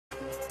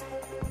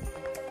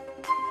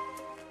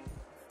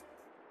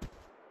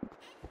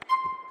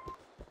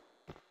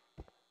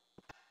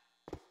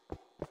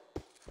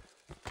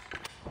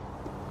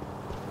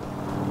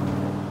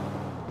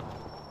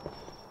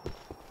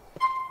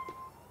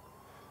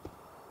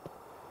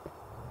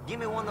Give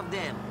me one of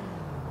them.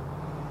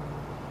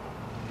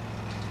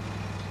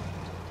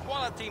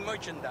 Quality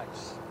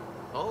merchandise.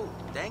 Oh,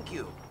 thank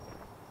you.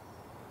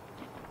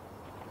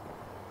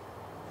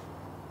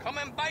 Come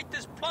and bite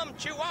this plum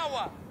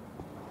chihuahua.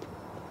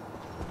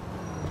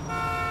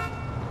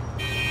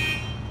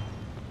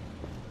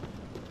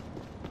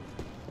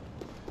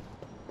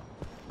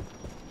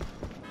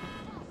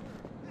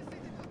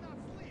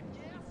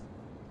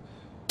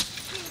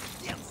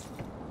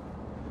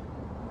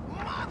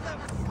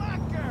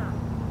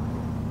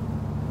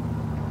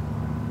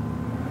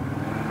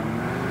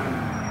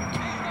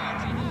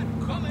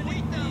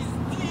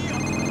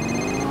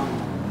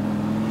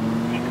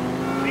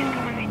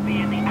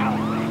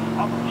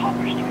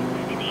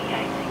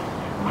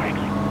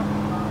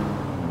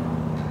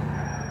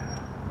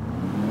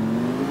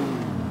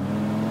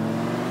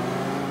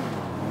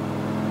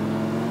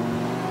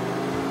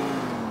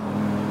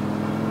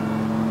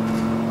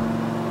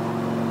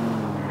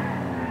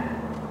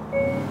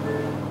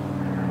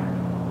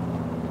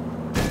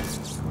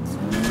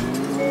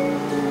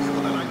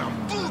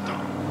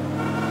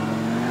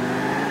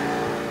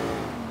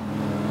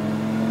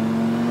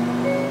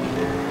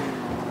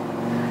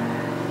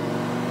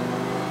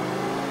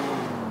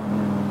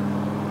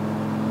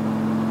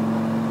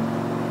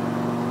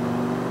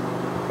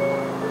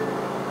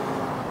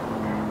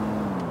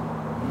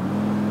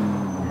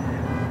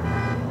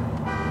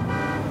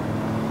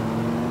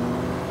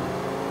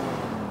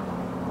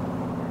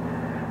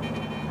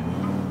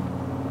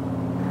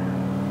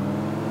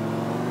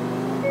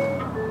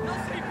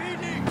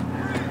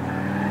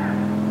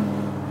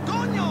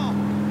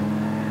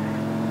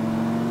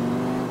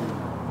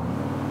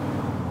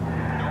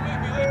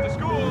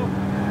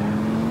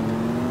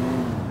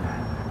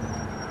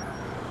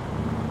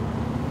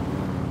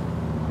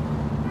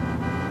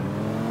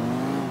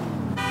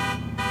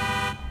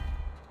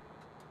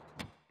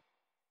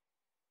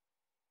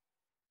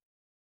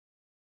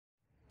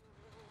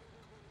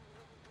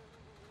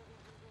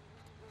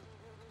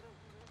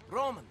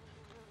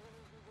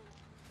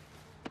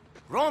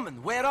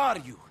 Roman, where are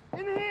you?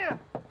 In here!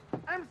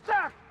 I'm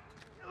stuck!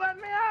 Let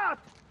me out!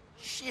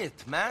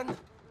 Shit, man.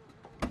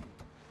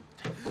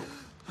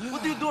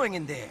 What are you doing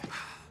in there?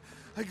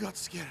 I got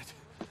scared.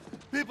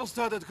 People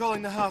started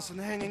calling the house and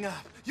hanging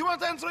up. You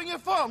weren't answering your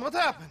phone. What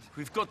happened?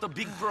 We've got a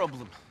big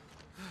problem.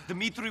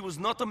 Dmitri was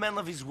not a man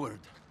of his word.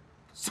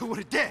 So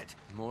we're dead?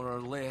 More or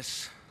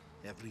less.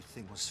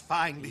 Everything was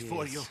fine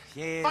before you.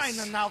 Yes. Fine,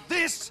 and now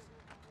this?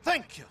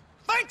 Thank you.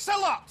 Thanks a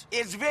lot!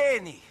 It's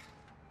Veni.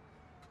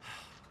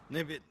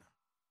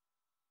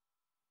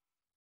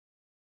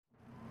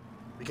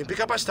 We can pick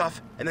up our stuff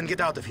and then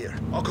get out of here.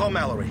 I'll call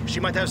Mallory. She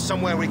might have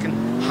somewhere we can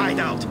hide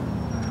out.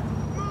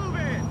 Move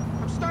it!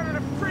 I'm starting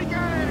to freak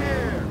out in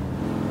here!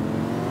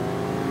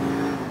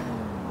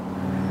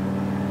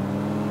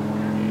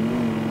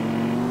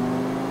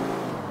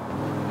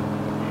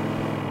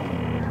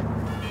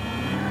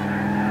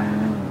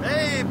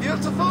 Hey,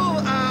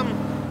 beautiful.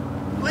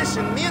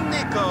 Listen, me and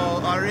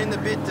Nico are in a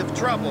bit of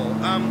trouble.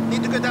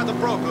 Need to get out of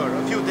broker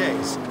a few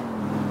days.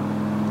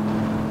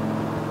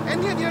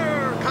 Any of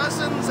your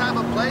cousins have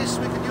a place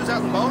we could use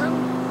out in Bohem?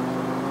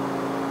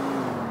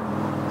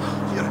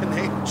 You're an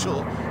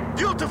angel.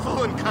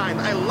 Beautiful and kind.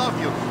 I love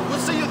you. We'll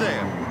see you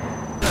there.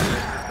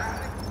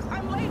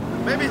 I'm late.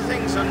 Maybe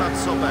things are not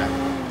so bad.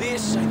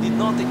 This I did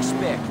not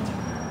expect.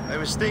 I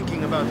was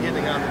thinking about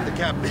getting out of the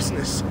cab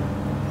business.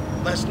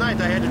 Last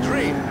night I had a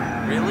dream.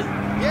 Really?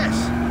 Yes.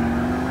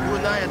 You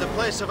and I had a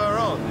place of our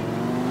own.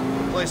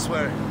 A place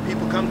where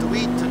people come to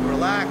eat and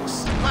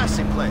relax.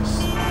 Classy place.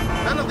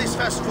 None of this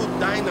fast food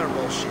diner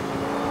bullshit.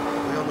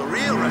 We own a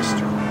real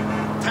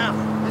restaurant.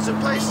 Tavern. It's a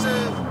place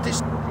of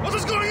this. What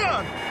is going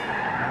on?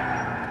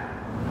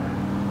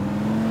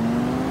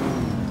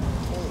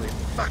 Holy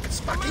fuck, it's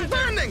fucking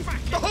burning!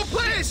 The whole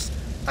place!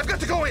 I've got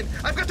to go in.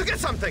 I've got to get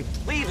something.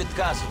 Leave it,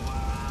 cousin.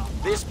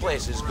 This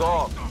place is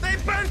gone. They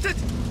burnt it!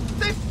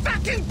 They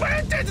fucking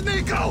burnt it,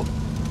 Nico!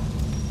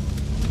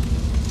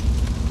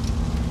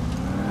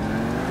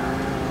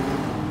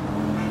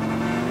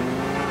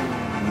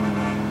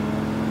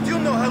 Do you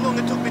know how long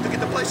it took me to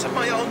get a place of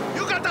my own?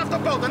 You got off the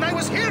boat and I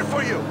was here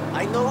for you!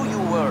 I know you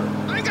were.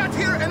 I got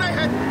here and I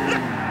had...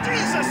 Look!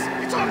 Jesus!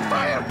 It's on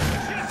fire!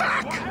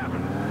 Fuck!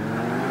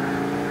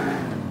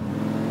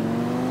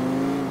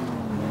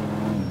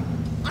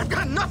 I've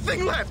got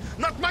nothing left!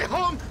 Not my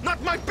home,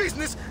 not my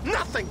business,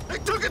 nothing! I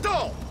took it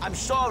all! I'm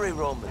sorry,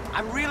 Roman.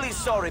 I'm really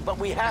sorry, but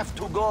we have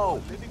to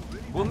go.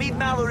 We'll meet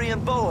Mallory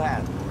and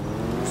Bohan.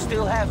 You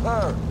still have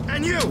her.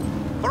 And you!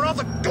 For all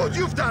the good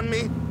you've done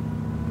me!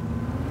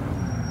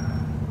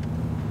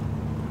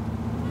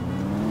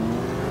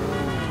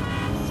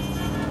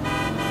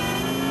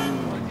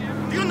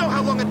 Do you know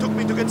how long it took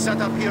me to get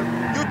set up here?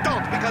 You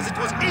don't, because it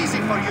was easy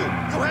for you.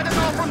 You had it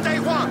all from day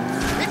one.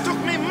 It took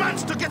me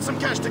months to get get some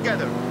cash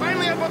together.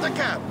 Finally, I bought a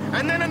cab,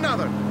 and then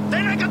another.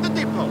 Then I got the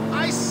depot.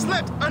 I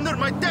slept under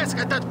my desk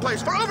at that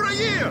place for over a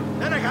year.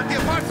 Then I got the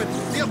apartment.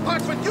 The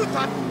apartment you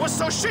thought was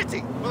so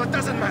shitty. Well, it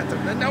doesn't matter.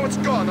 And now it's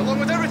gone, along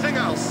with everything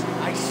else.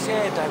 I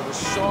said I was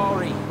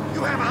sorry.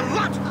 You have a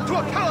lot to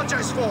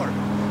apologize for.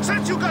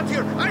 Since you got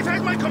here, I've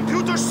had my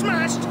computer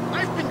smashed.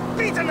 I've been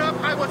beaten up.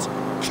 I was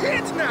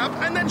kidnapped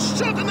and then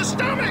shot in the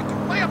stomach.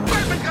 My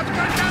apartment got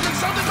burned down and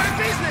so did my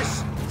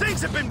business.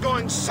 Things have been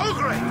going so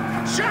great.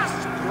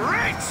 Just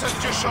great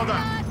since you showed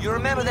up. You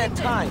remember that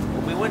time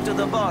when we went to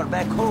the bar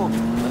back home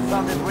and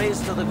found it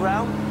razed to the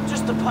ground?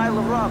 Just a pile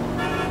of rubble.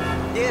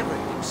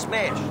 Everything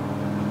smashed.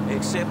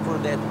 Except for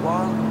that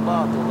one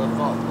bottle of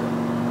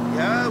vodka.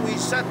 Yeah, we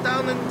sat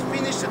down and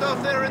finished it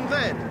off there and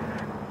then.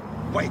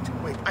 Wait,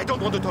 I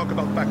don't want to talk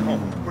about back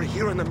home. We're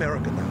here in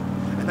America now.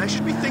 And I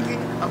should be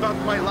thinking about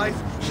my life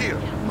here.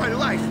 My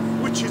life,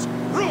 which is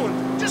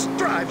ruined. Just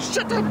drive,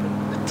 shut up,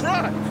 and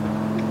drive.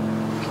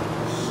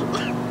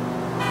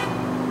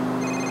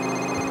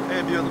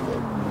 Hey, beautiful.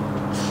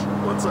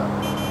 What's up?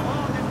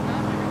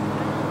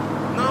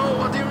 No,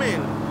 what do you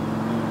mean?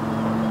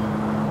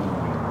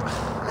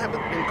 I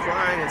haven't been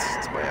crying,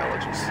 it's my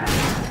allergies.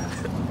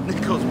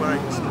 Nico's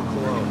wearing his new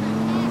cologne.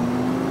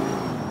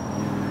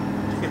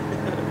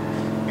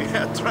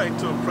 Yeah, trying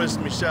to impress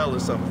Michelle or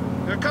something.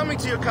 You're coming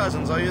to your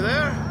cousins, are you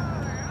there?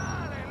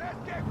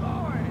 Let's get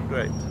going.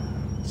 Great.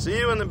 See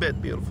you in a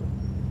bit, beautiful.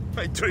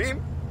 My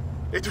dream?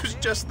 It was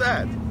just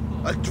that.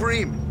 A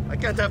dream. I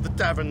can't have the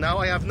tavern now.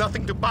 I have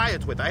nothing to buy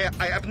it with. I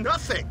have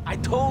nothing. I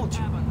told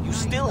you, you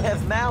still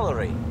have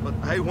Mallory. But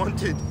I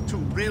wanted to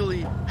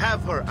really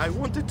have her. I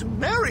wanted to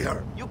marry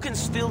her. You can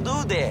still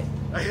do that.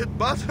 I had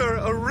bought her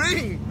a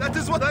ring. That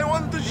is what I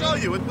wanted to show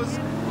you. It was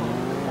a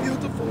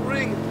beautiful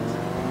ring.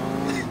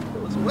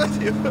 It was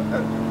with you.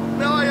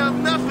 Now I have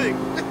nothing.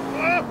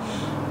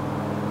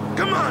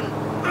 Come on.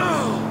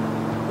 Oh.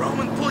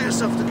 Roman, pull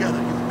yourself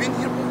together. You've been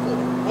here before.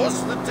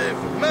 Positive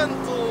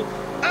mental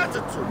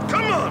attitude.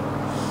 Come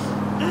on.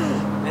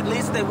 At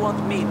least they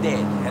want me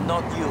dead, and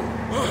not you.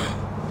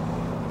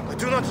 I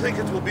do not think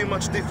it will be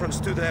much difference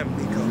to them,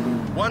 Nico.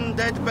 One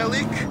dead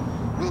Belik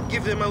will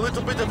give them a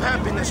little bit of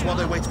happiness while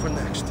they wait for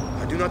next.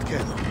 I do not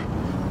care,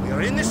 though. We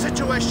are in this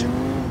situation.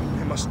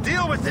 We must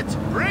deal with it.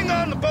 Bring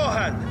on the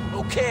Bohan.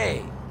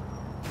 Okay.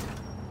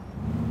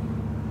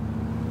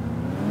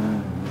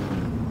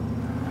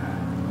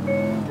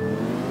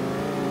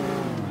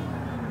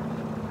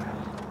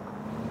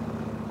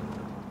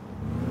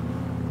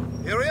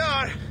 Here we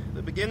are.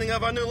 The beginning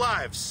of our new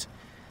lives.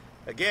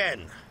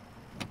 Again.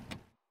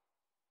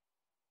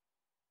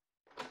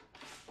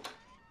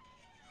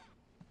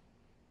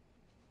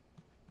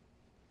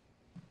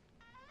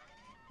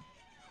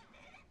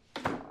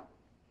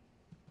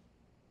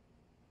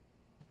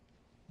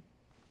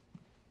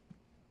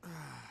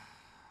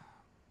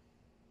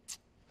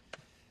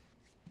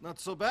 Not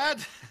so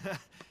bad.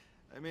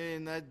 I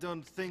mean, I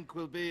don't think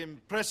we'll be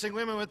impressing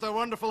women with our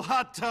wonderful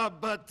hot tub,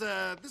 but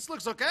this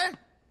looks okay.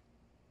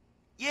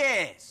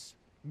 Yes.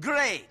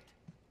 Great.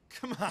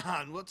 Come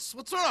on, what's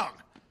wrong?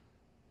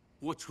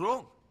 What's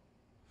wrong?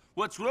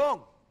 What's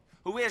wrong?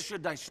 Where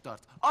should I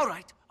start? All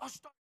right, I'll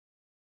start.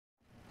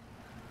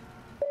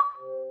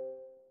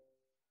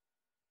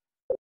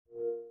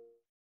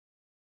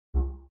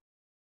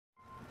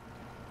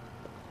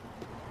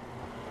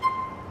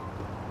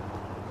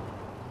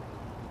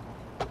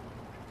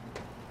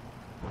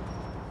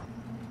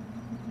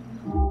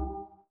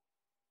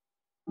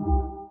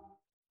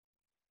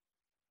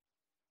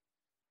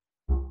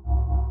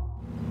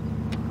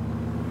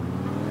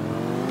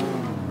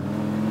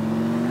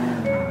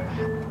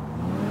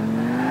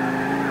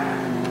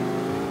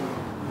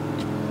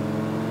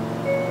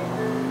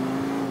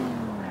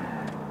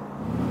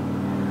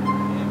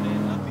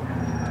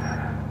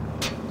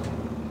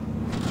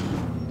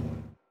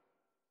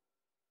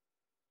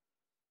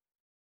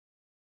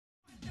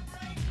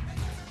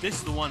 This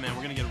is the one, man.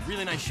 We're gonna get a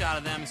really nice shot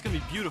of them. It's gonna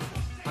be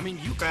beautiful. I mean,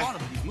 you caught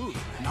them these moves.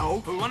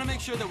 No. But we want to make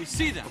sure that we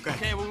see them.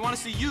 Okay. Well, we want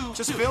to see you.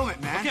 Just too. film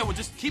it, man. Okay. Well,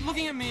 just keep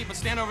looking at me, but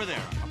stand over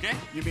there. Okay.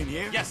 You mean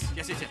here? Yes.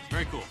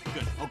 Very cool.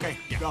 Good. Okay.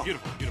 Yeah. Go.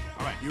 Beautiful.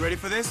 All right. You ready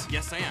for this?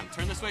 Yes, I am.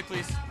 Turn this way,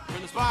 please.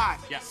 Turn this way.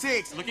 5, Yeah.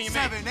 6, looking at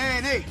 7, me.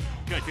 and 8.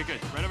 Good.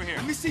 Right over here.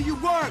 Let me see you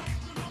work.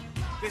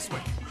 This way.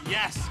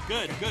 Yes.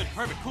 Good.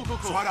 Perfect. Cool.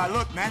 So how do I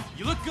look, man?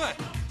 You look good.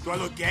 Do I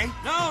look gay?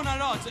 No, not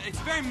at all. It's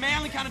very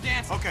manly kind of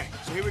dancing. Okay.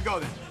 So here we go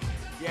then.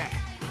 Yeah.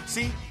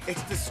 See,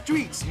 it's the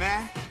streets,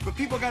 man. But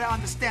people gotta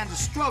understand the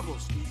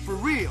struggles. For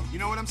real. You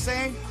know what I'm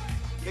saying?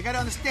 They gotta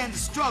understand the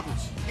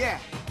struggles. Yeah.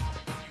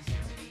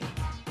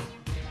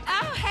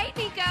 Oh, hey,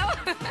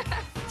 Nico.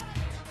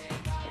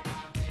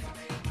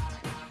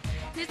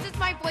 This is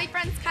my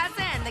boyfriend's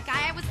cousin, the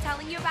guy I was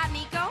telling you about,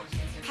 Nico.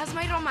 How's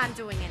my Roman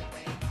doing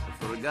anyway?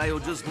 For a guy who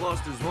just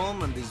lost his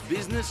home and his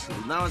business,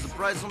 who now has a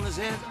price on his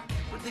head,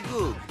 pretty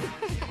good.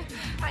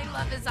 I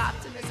love his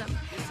optimism.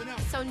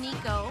 So,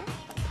 Nico,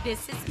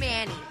 this is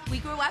Manny. We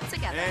grew up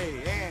together.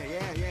 Hey,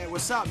 yeah.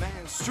 What's up,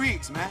 man?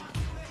 Streets, man.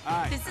 All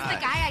right. This is the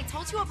guy I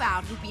told you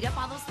about who beat up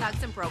all those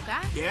thugs in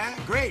Broca. Yeah,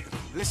 great.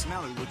 Listen,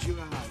 Melody, would you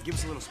give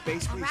us a little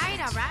space, please?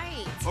 All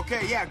right.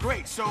 Okay, yeah,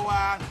 great. So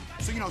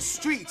you know,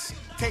 streets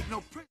take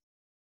no prisoners.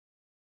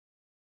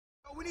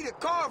 We need a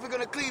car if we're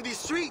gonna clean these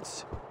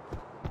streets.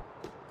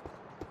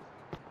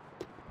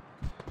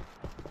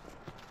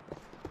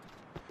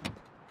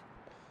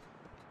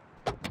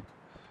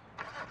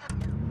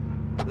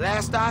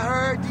 Last I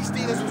heard, these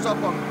dealers was up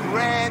on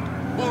Grand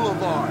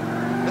Boulevard.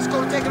 Let's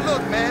go take a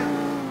look, man.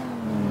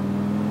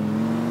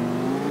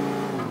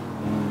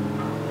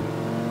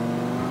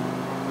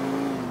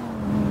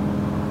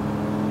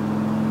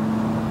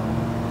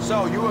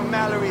 So, you and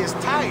Mallory is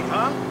tight,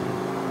 huh?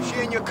 She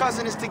and your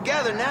cousin is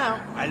together now.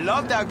 I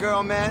love that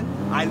girl, man.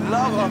 I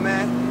love her,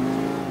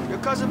 man. Your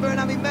cousin better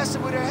not be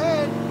messing with her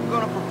head. We're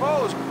gonna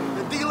propose.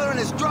 The dealer and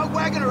his drug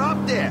wagon are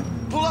up there.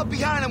 Pull up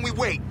behind him, we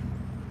wait.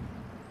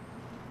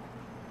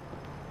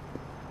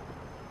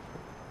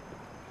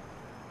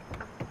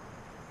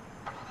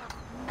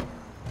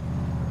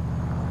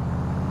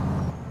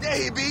 There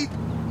he be.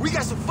 We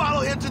got to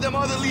follow him to them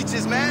other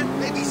leeches, man.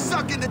 They be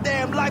sucking the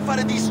damn life out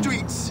of these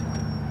streets.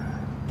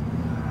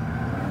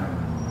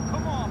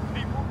 Come on,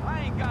 people.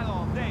 I ain't got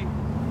all day.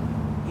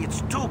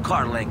 It's 2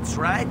 car lengths,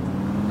 right?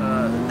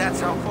 That's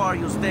how far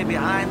you stay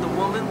behind the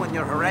woman when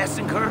you're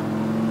harassing her?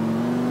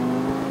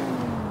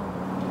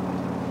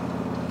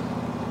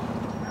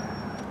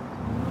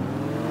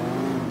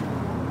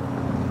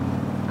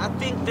 I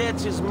think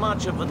that's as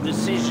much of a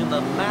decision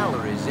of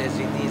Mallory's as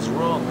it is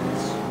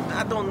Roman's.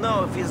 I don't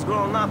know if he's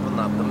grown up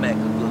enough to make a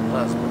good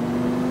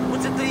husband.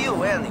 What's it to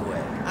you,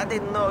 anyway? I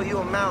didn't know you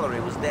and Mallory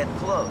was that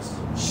close.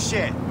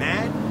 Shit,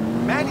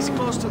 man. Manny's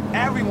close to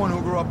everyone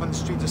who grew up on the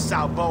streets of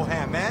South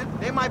Boham, man.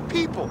 They're my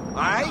people, all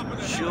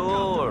right?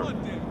 Sure.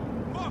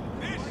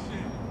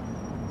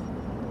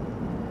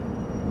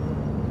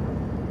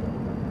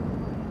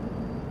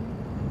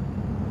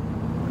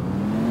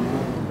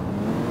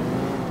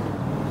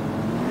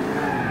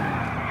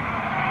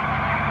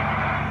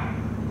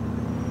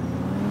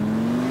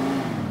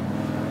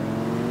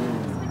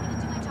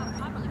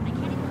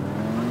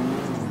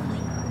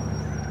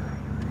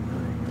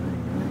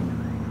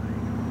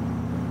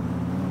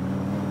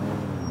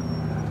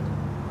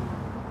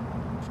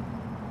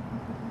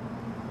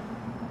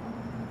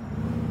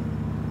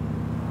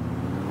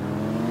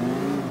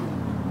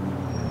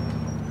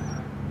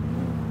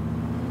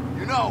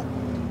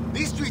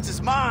 These streets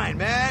is mine,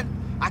 man.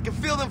 I can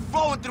feel them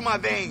flowing through my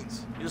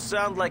veins. You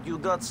sound like you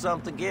got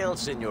something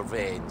else in your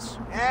veins.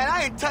 Man,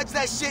 I ain't touched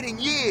that shit in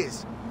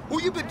years. Who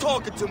you been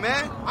talking to,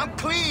 man? I'm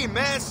clean,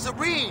 man.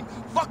 Serene.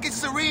 Fucking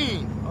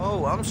serene.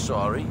 Oh, I'm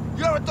sorry.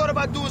 You ever thought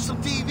about doing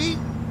some TV?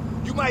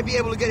 You might be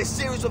able to get a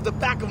series of the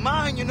back of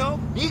mine, you know?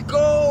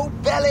 Nico,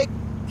 Bellic,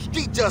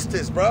 Street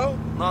Justice, bro.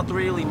 Not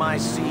really my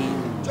scene.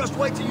 Just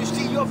wait till you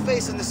see your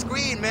face on the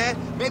screen, man.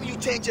 Maybe you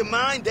change your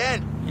mind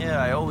then.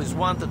 Yeah, I always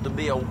wanted to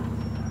be a...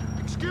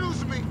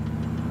 Excuse me.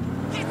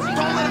 Don't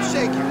let him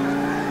shake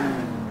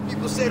you.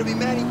 People say to me,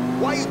 Manny,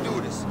 why you do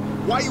this?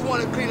 Why you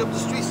want to clean up the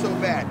streets so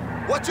bad?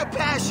 What's your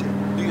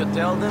passion? Do you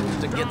tell them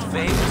to get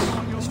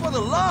famous? It's for the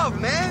love,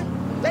 man.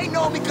 They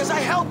know me because I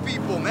help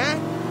people,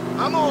 man.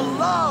 I'm all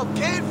love,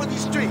 kid, for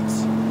these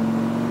streets.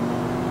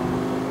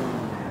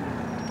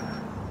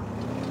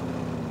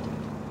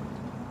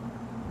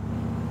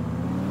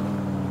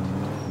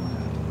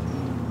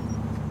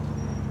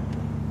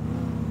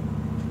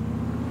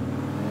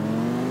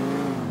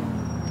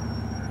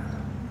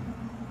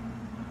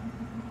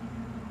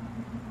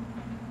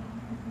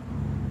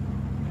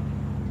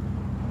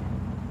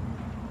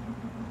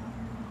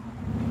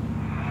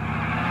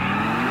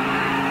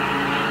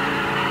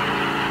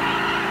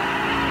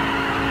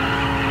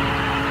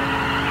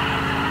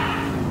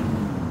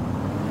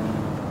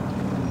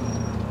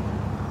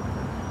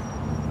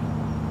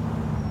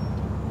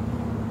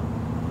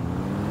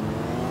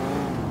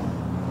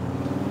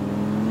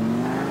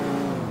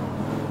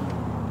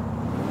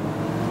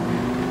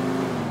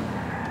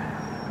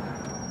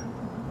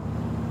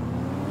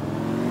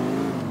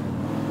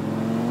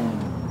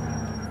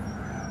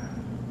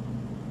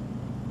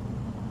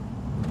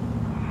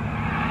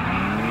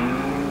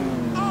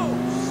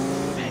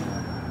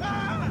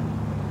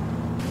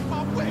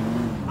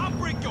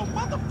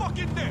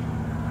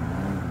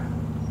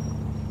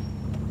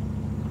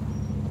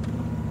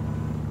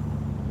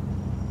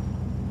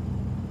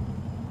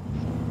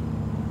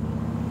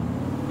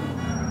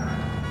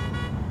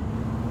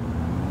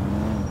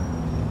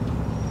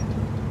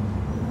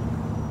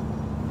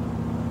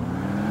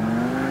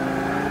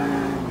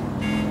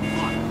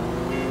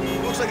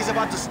 Looks like he's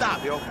about to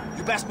stop, yo.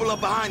 You best pull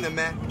up behind him,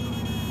 man.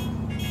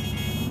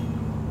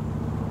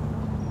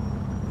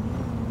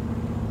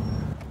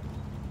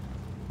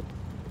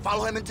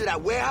 Follow him into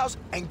that warehouse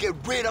and get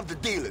rid of the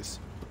dealers.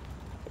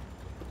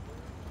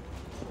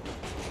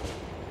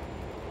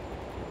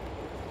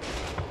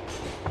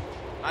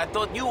 I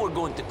thought you were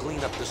going to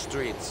clean up the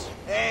streets.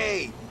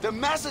 Hey, the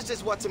message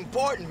is what's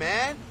important,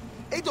 man.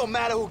 It don't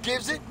matter who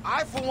gives it.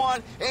 I, for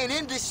one, ain't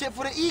in this shit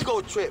for the ego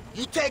trip.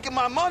 You taking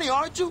my money,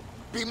 aren't you?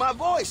 Be my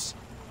voice.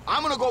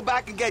 I'm gonna go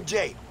back and get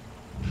Jade.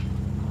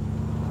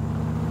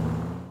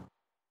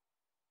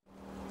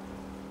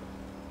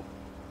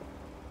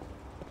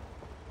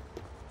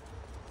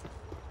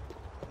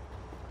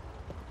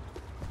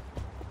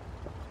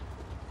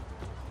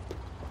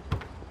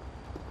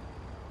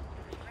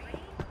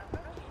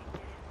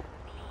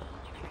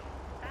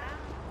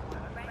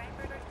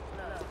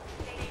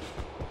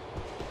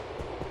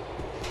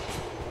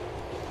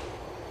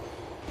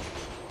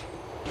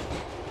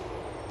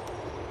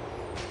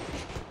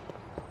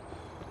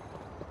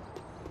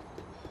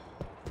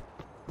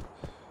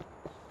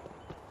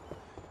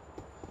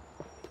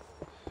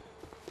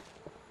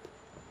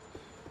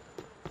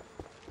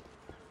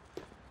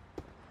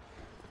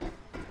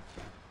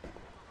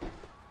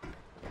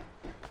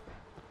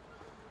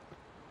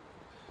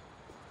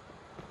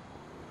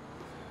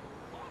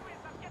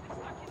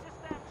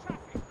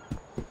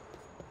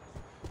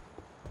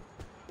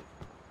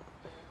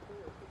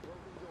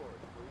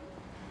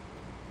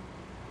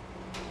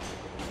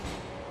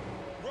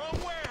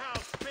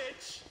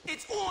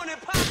 It's on and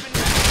popping.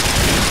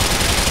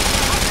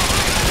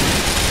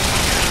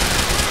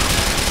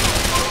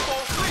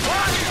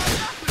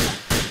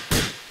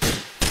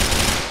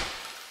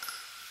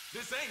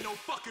 This ain't no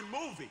fucking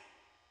movie.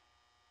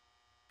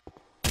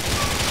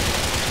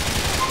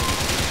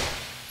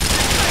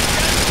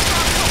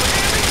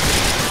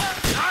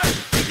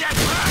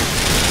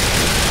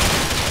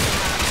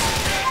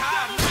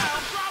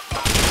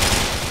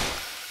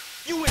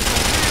 You in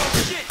some real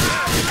shit.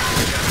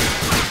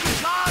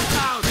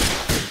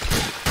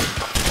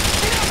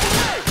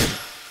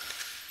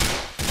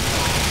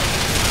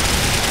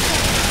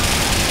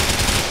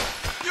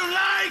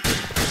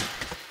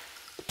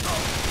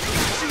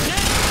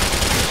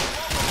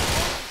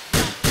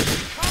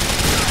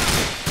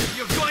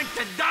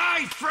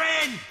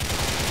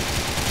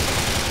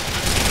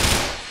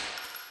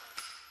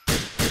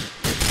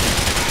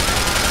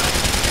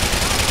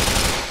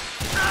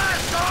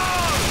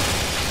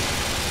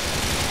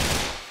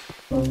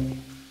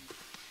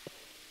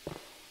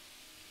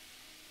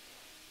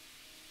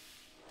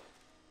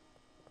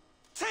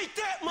 Take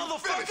that,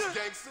 motherfucker! Finish,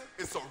 gangster.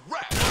 It's a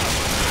wrap.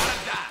 Gotta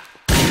die.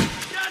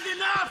 Not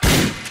enough!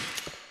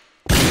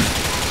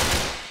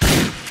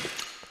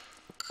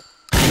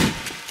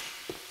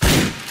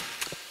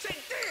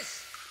 Take this!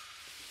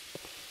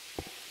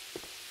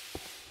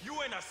 You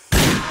ain't a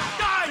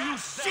die, you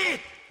shit!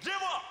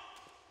 Give up!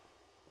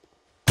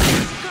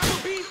 Cover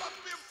beat! About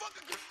to be a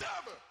fucking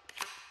cadaver.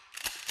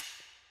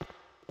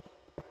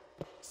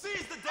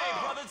 Seize the day,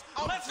 brothers!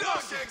 I'm Let's done,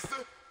 go!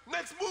 gangster.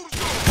 Next move's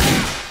yours.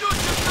 You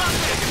just not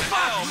taking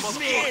hell,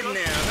 motherfucker!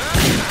 Now, huh?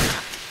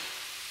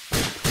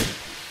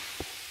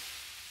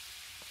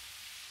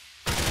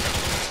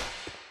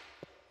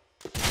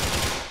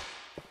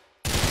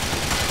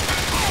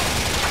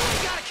 You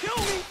gotta kill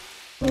me!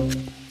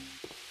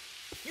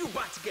 You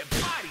about to get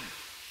bodied!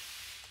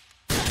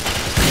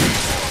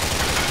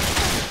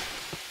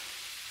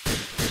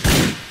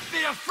 Be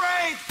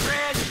afraid,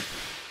 Fred!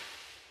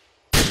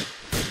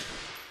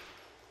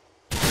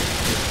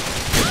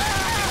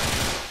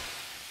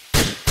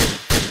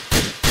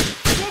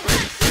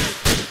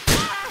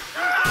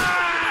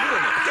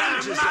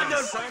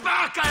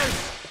 Motherfuckers!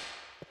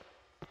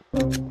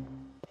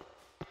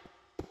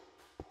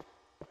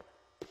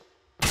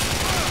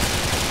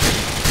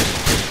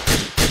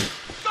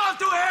 Go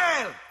to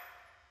hell!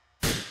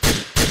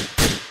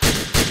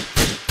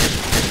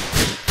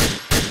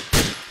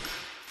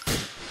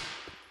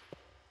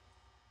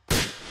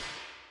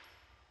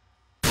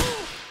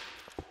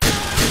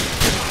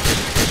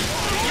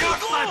 You're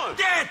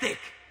pathetic!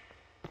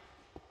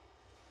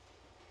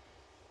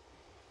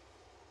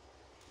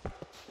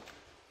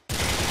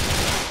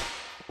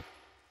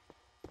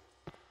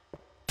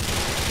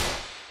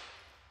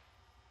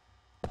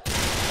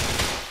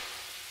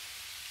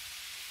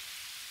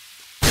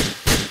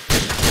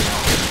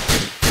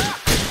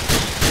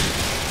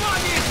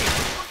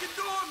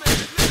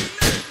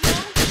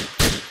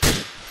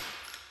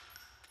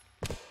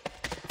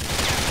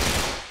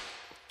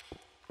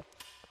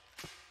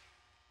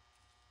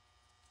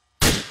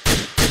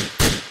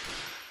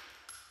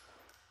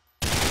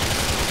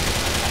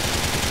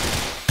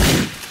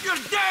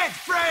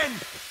 Friend!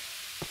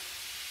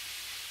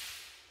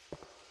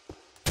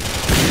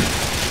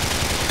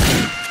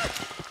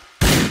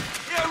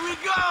 Here we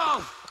go!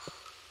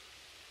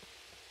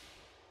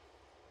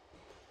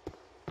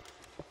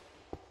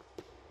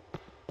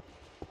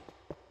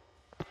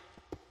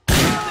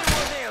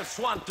 Anyone else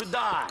want to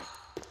die?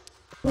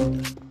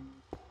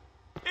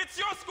 It's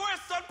your square,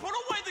 son! Put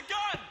away the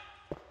gun!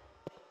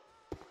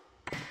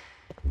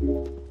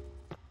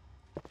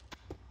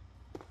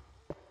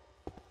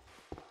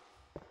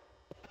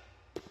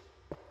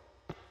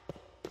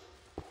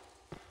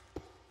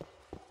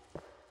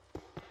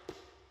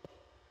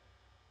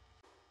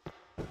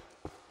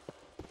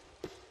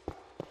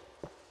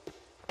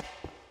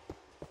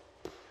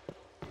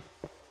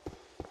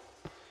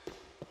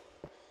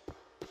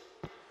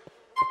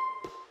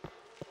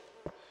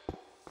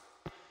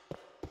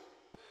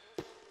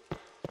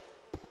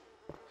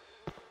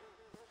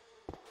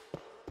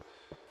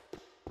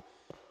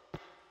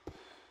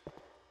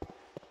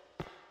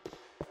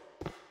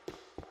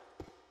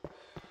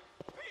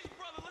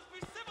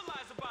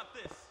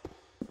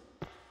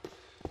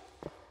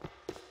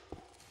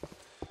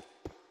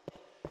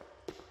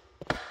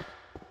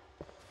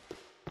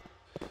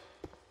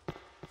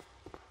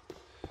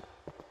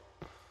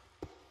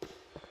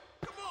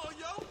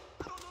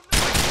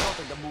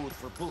 in the mood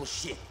for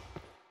bullshit.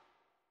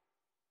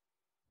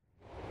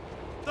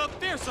 The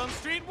fearsome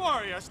street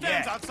warrior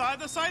stands Yeah. outside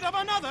the site of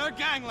another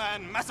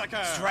gangland massacre.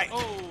 That's right.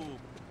 Oh,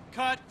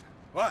 cut.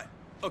 What?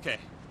 Okay.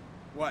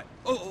 What?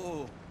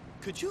 Oh.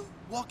 Could you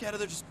walk out of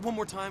there just one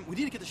more time? We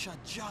need to get the shot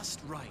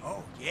just right.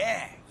 Oh,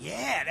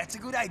 yeah, that's a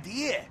good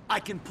idea. I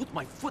can put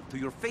my foot to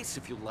your face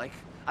if you like.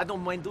 I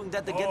don't mind doing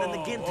that again and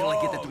again till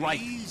I get it right.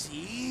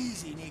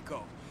 Easy,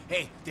 Nico.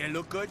 Hey, did it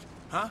look good?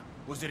 Huh?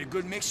 Was it a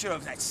good mixture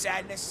of that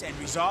sadness and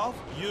resolve?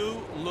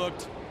 You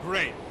looked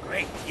great.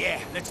 Great, yeah,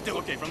 let's do it.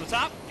 Okay, from the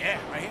top? Yeah,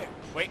 right here.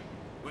 Wait,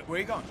 where are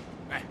you going?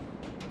 Right.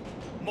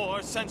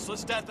 More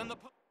senseless death in the...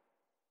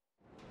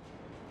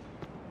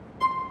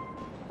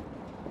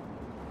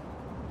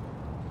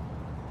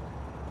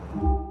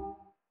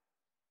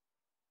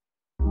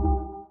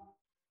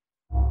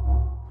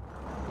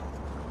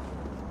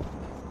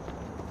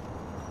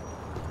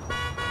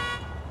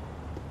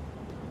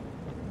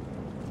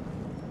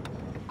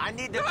 I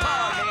need the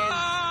car, man.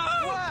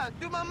 What?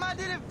 Dude, my mom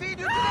didn't feed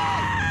you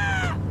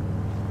today!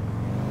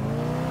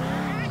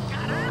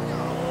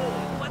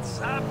 What's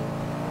up?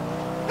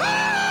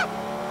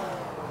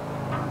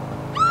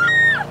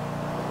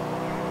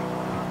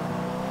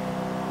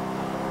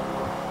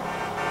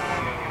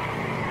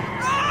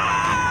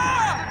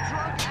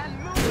 Drunk and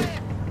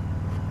moving!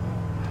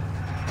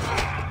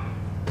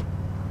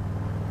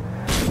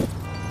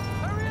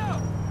 Hurry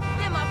up!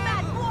 I'm a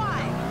bad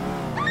boy!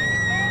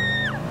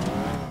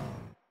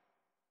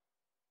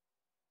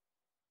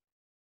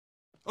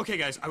 Okay,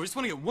 guys, I just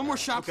want to get one more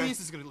shot, please.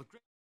 This is going to look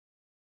great.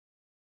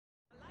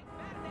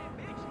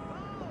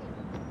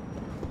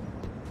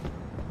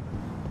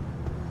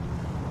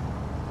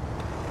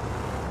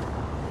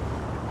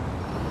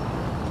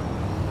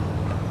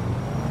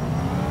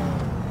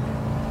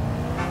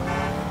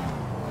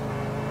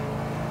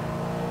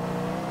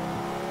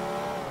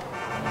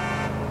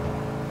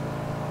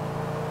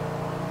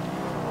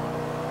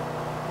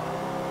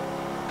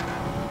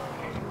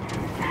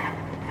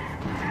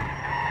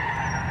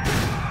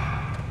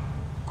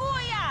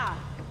 Kuya!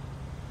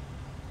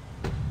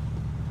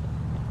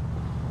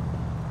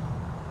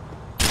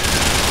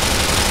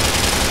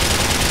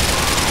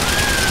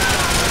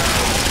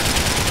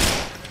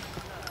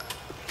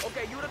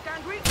 Okay, you the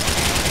concrete?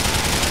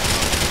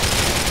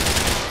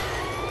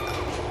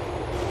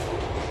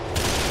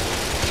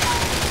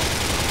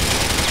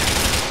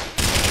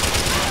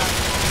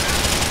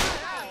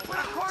 Put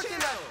a cork in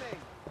that thing!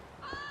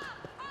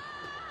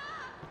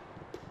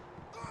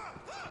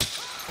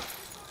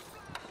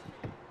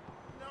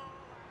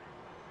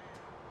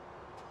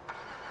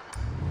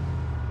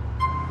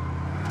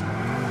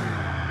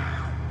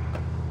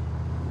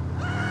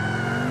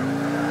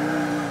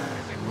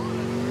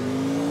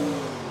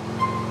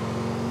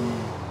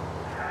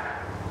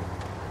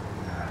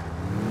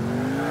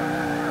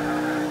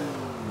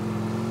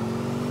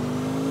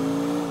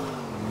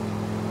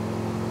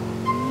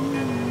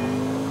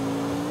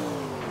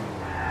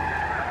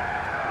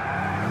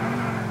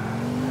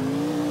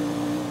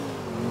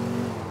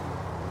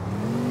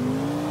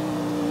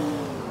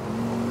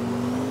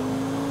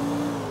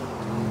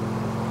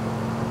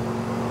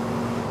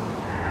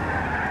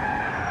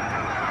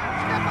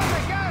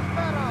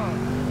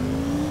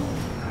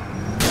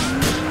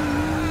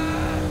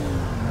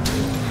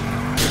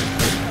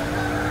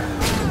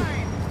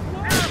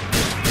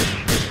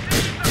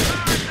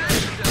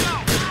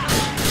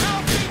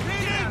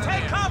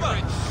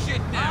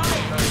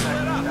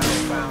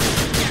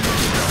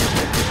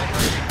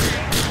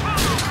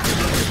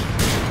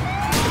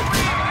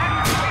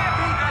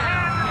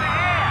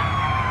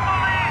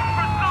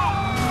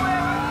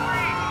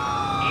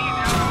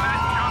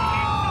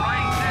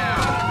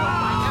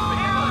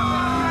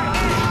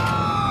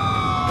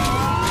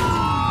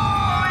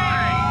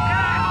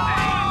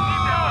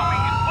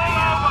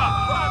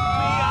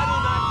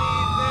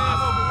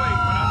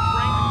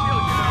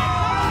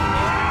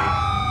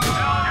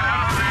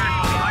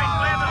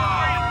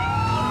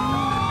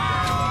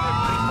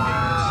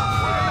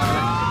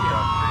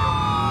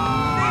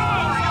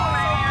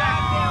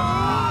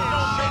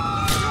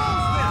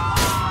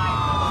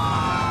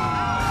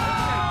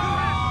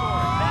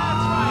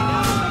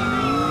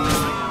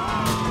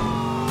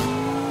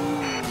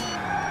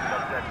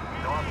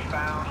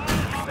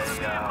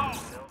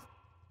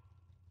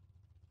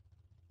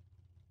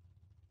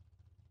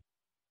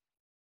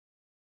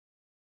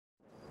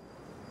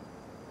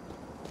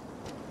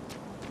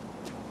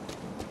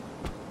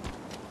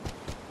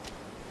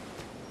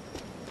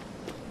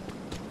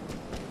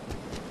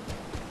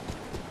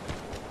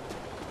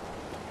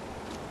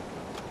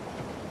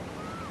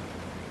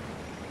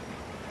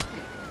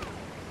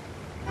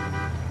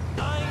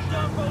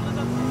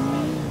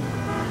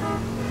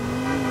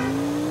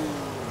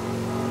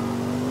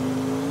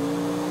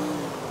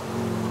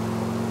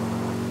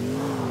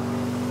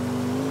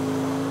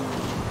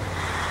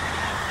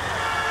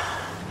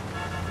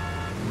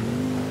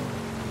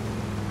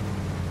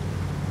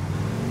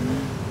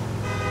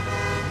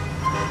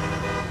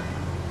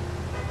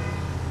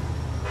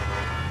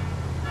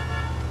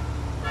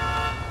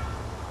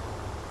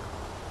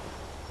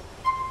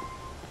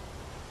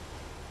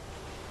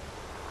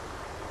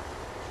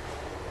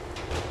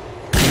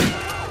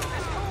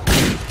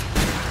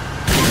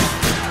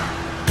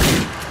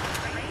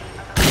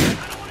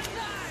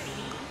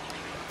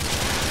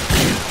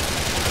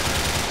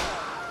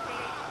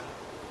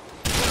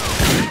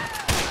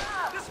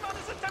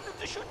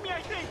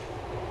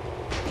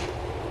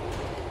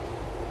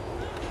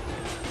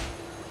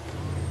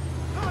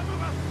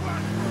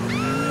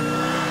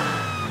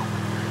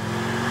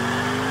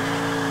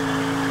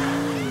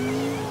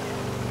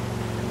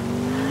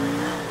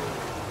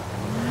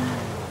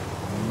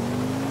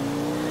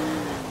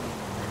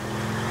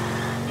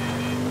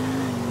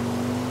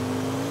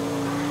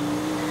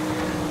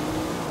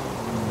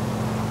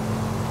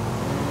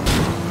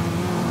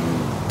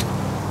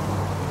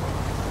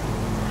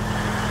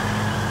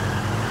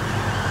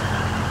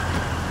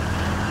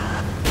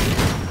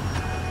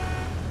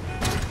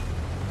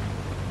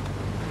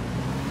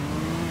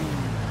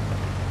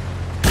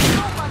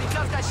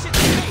 guys got shit to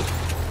say.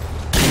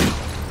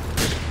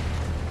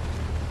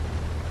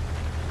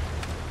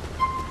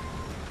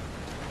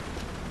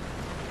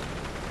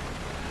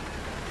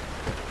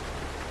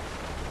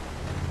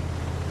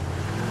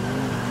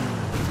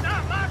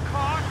 Not my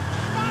car!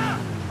 Stop!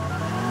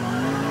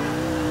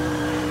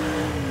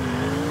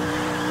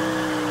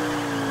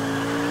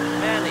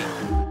 Manny.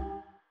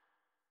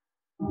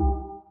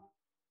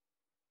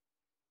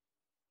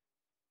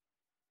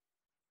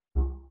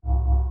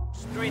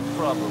 Street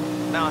problem.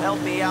 Now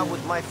help me out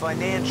with my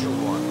financial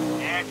one.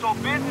 Yeah, it's all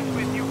business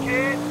with you,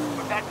 kid.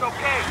 But that's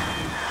okay.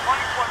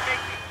 Money's what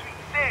makes this street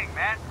sing,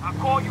 man. I'll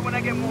call you when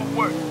I get more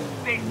work.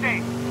 Stay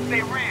safe.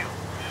 Stay real.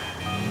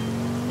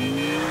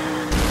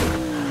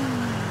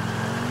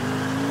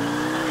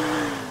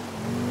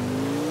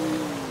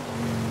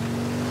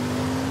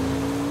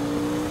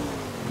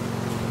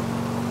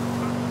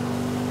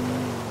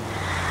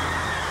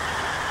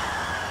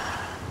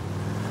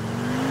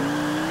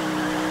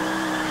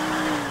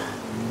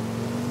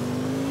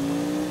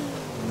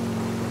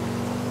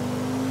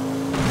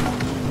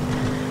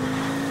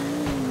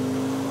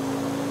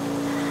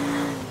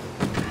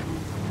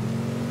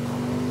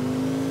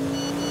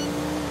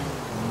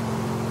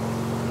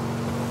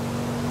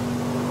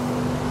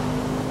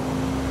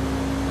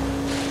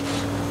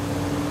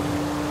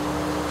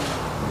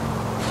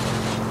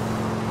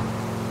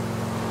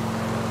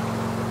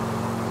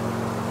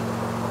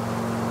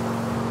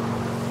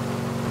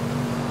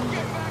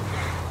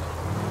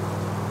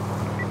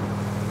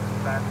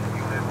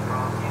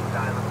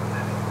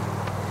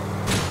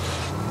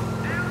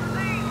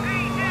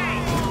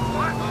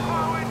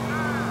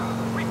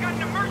 We got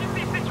an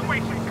emergency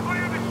situation.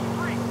 Clear the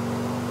street.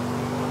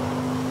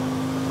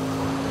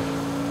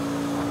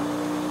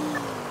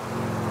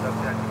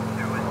 Subject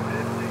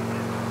 250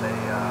 is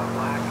a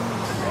lack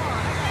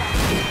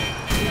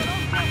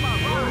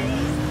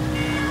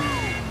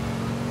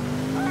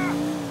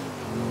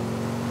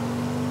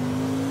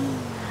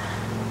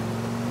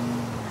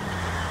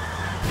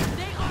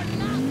They are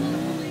not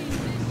gonna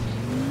believe this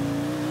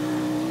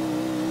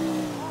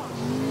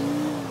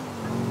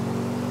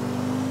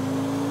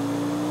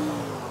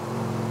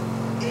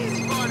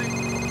Easy, buddy.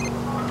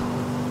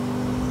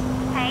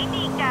 Hey,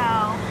 Nico.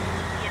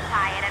 You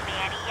tired of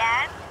Manny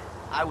yet?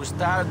 I was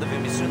tired of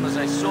him as soon as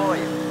I saw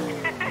him.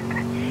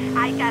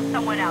 I got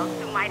someone else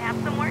who might have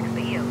some work for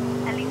you.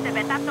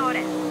 Elisabetta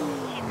Torres.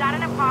 She's got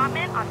an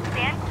apartment on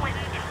San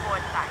Quentin in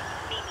Forsyth.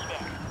 Meet me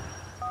there.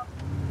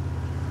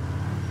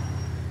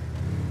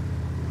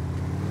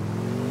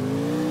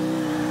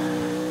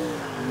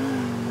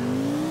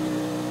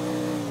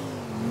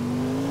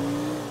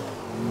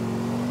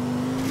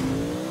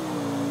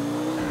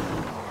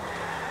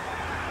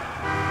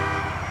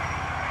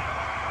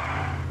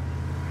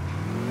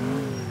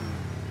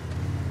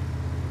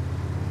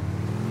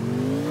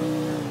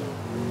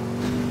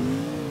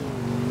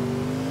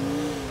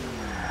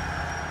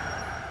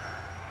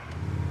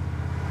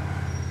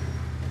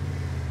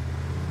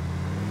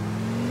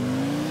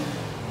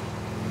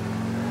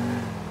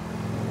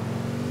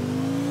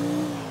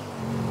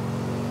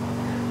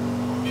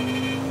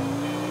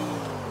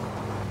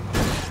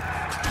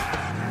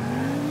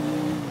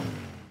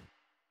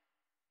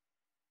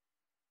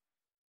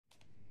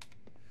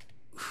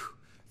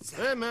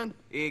 Hey, man.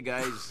 Hey,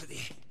 guys.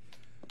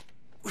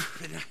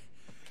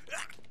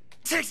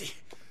 Taxi!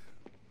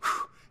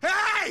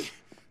 Hey!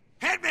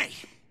 Hit me!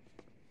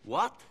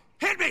 What?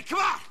 Hit me! Come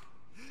on!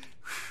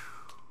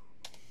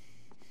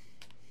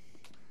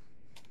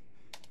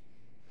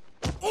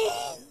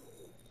 Oh!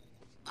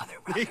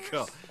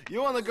 Nico,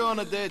 you want to go on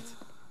a date?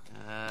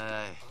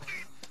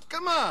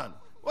 Come on!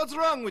 What's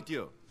wrong with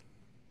you?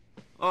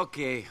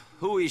 Okay,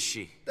 who is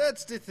she?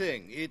 That's the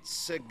thing.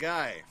 It's a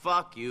guy.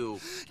 Fuck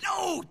you.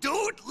 No,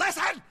 dude!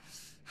 Listen!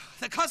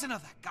 The cousin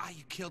of that guy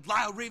you killed,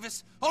 Lyle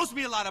Rivas, owes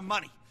me a lot of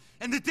money.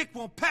 And the dick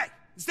won't pay.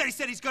 Instead, he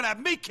said he's gonna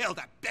have me kill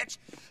that bitch.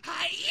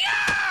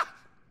 Hi-ya!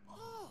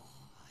 Oh,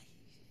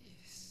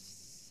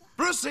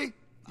 Brucey,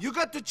 you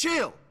got to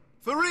chill.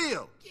 For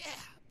real.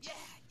 yeah.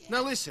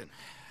 Now listen,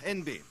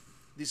 NB,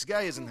 this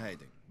guy isn't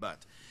hiding,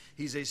 but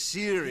he's a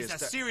serious...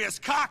 He's a serious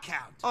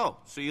cockhound. Oh,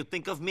 so you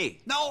think of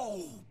me?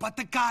 No, but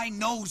the guy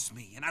knows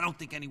me, and I don't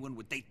think anyone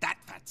would date that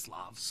fat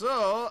Slav.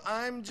 So,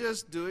 I'm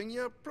just doing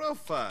your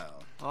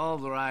profile. All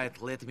right,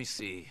 let me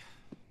see.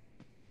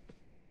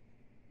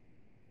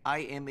 I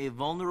am a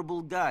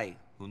vulnerable guy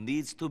who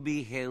needs to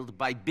be held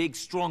by big,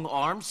 strong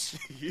arms.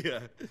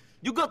 Yeah.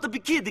 You got to be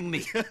kidding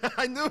me.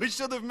 I knew we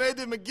should have made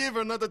him a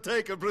giver, not a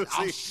taker, Brucey.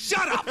 Oh,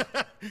 shut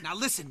up! Now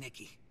listen,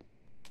 Nicky.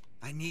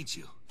 I need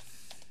you.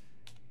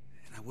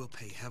 And I will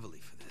pay heavily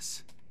for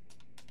this.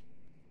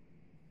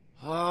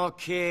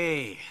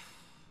 Okay.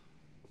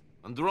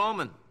 And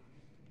Roman,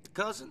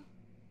 cousin,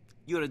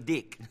 you're a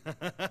dick.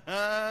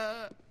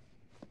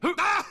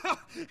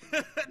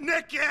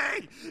 Nicky!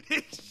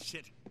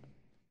 Shit.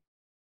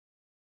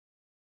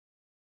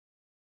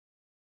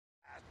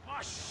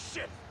 Oh,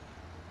 shit!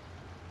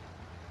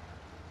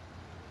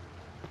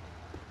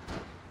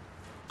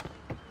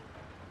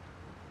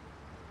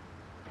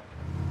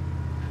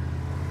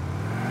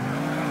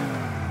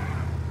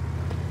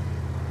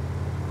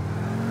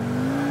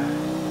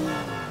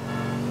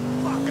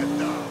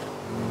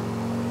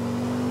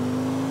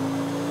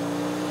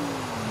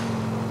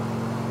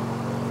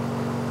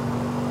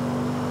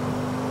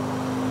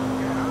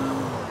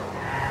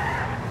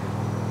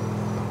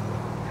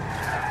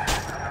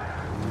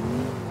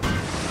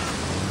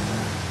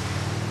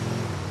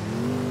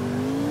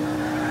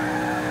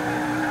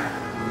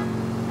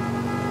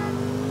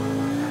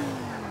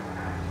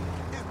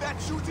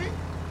 that shooting?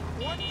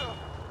 What the?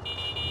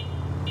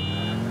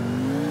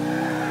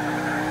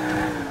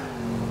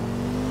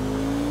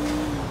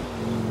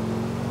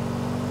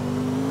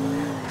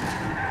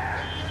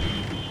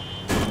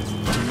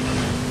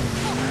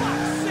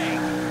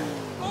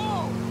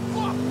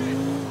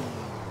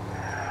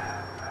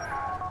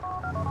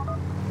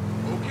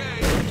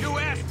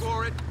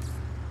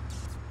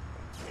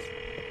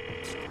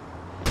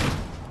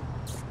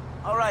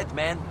 All right,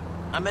 man.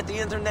 I'm at the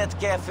internet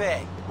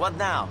cafe. What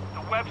now?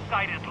 The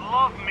website is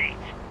Love Meet.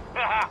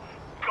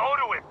 Go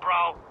to it,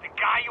 bro. The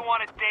guy you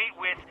want to date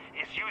with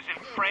is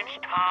using French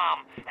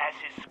Tom as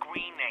his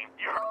screen name.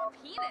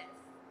 Penis.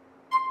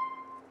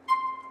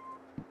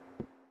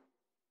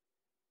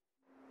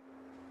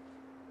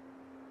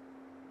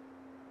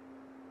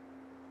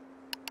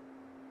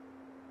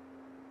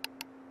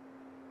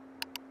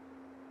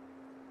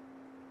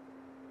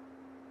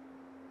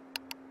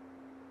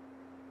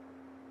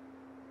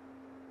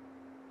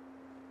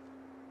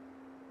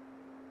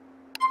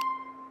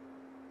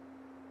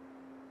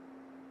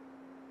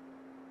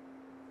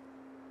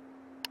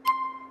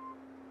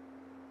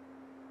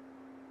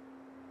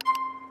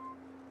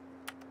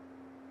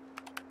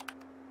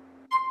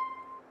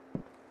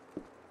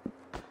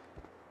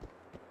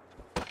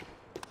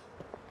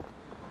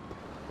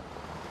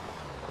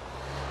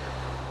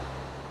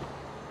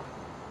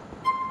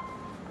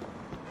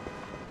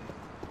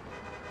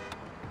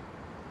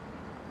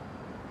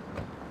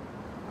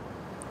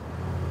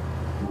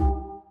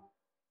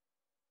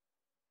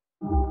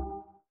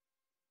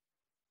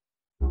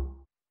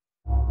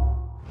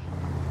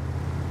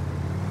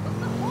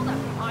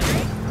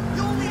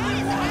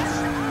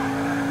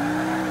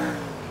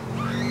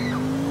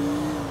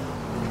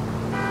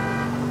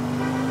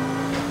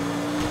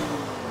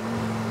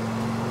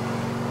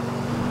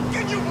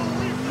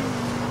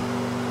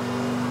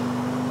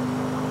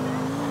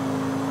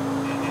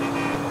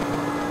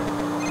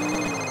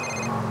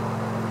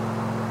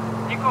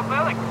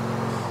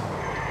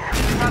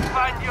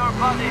 Find your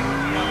body when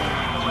we have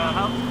in the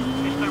warehouse.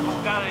 Mr.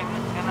 Bulgarin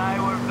and I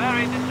were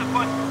very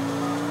disappointed.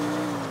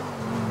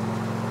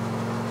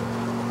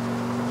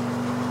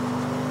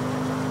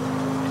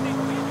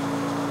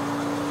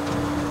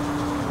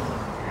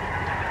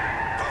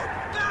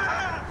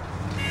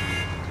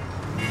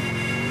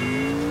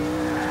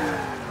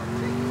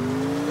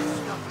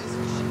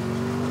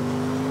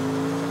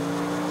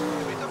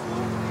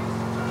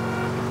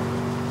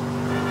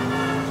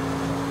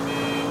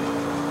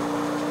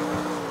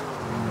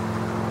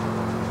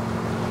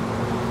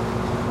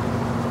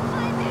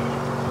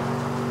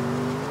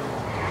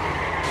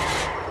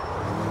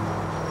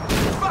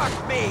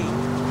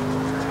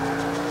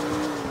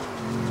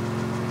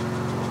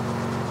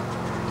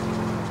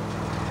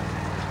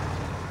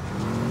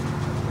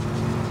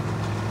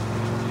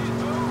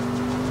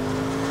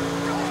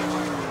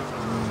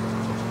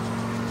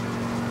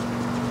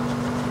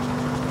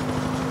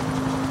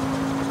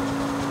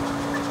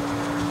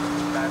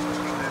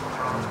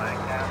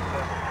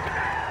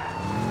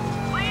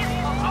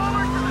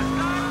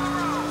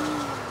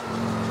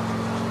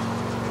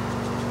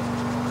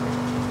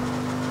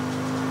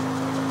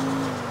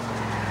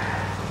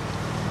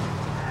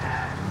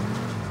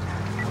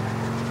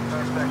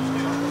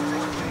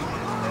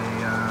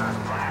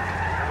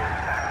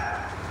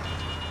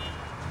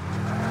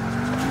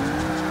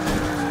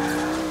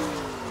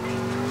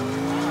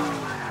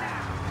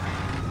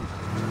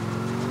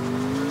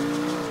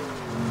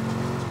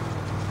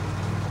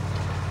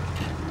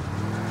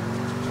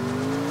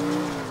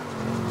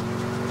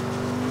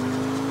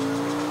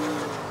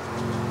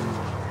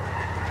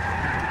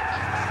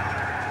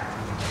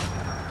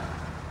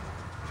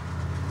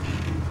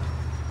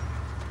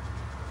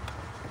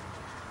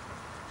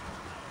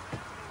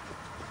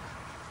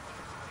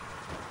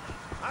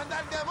 Anda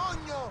el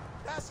demonio!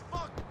 That's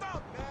fucked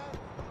up, man!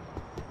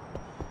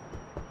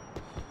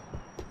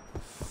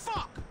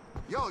 Fuck!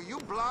 Yo, you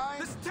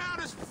blind? This town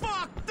is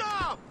fucked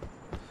up!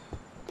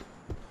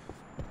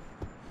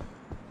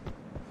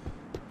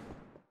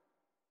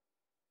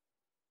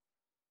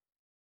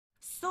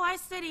 So I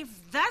said, if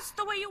that's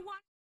the way you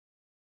want...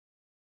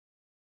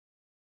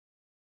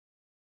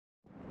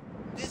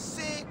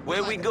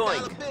 Where we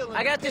going?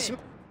 I got this...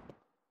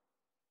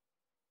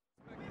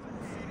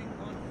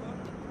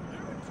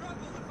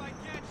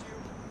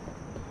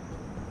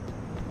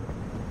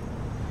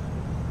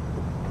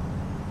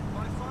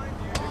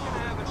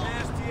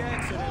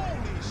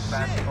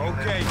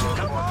 Okay,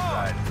 come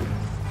on!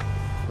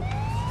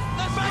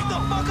 Let's back the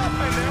fuck up,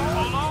 man!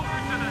 Pull over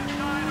to the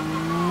side of the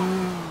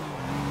road!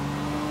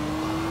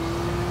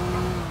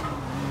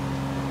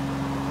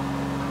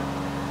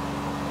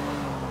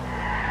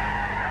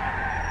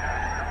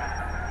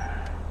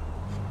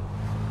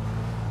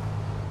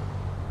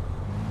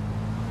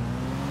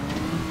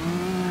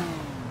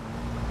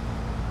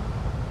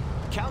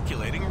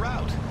 Calculating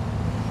route.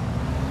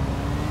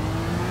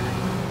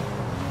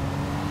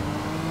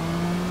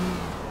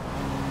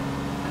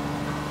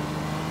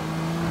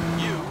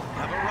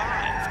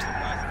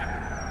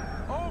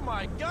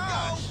 My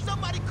gosh! Yo,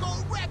 somebody call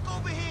wreck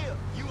over here!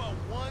 You are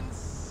one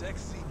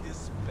Sexy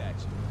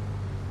dispatcher.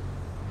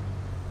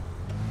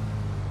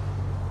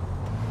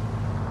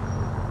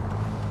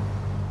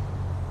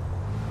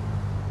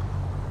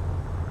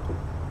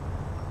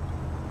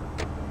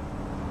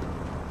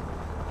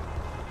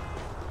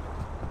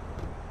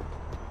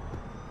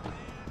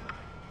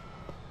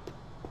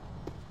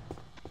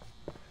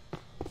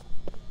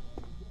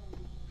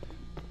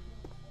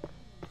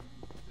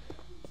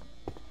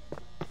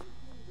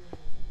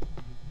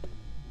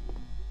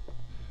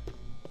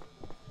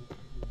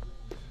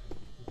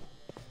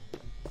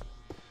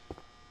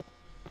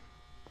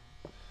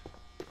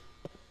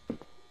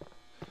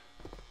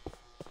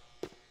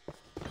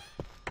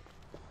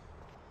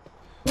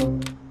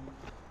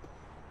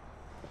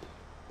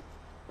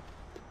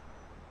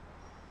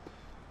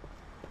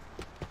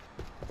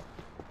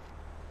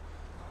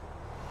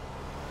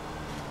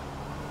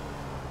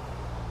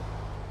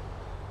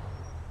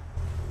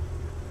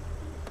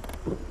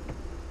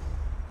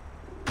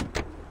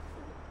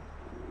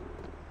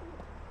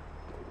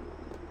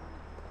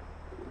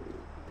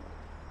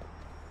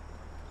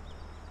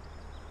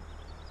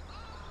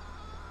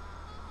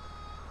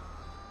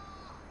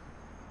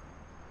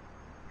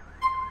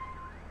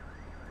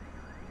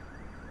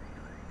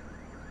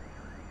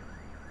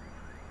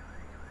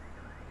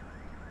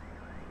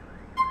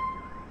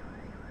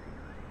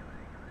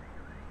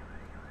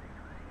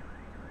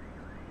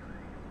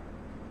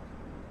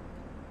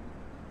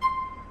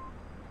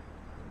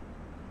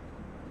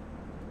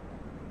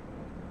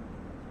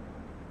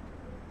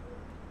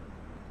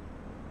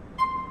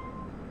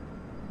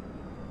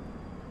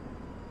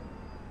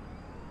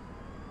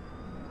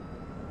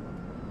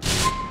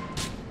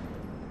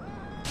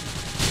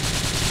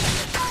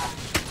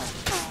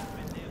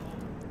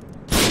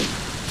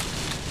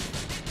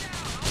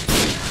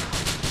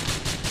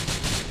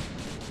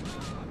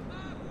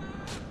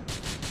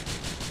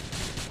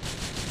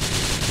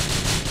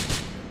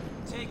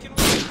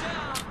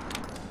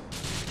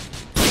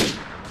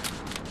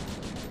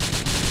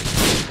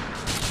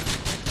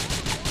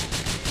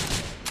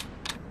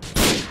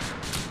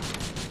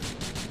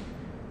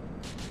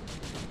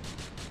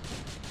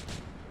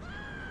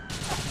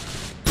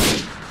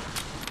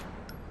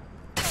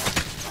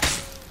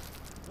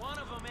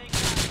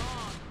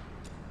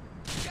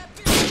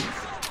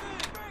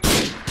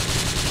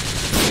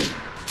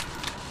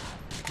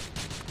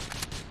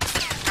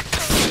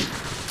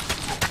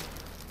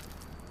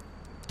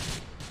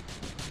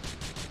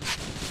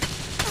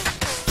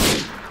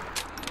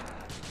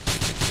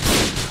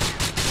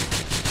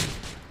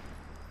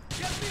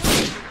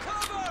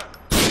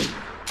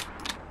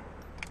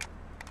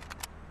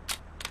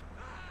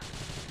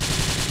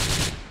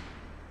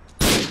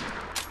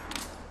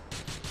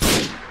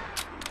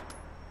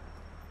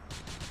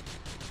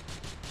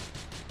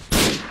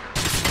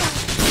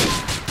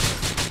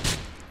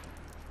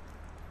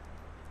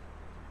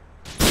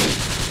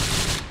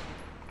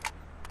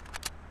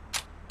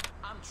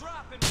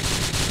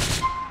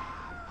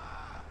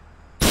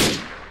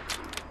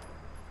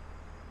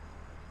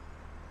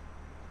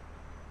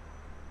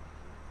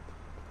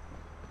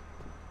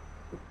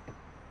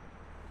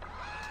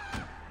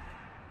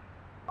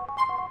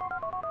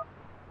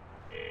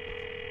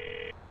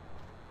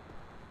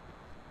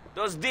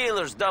 Those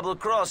dealers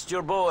double-crossed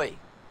your boy,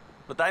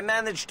 but I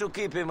managed to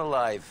keep him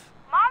alive.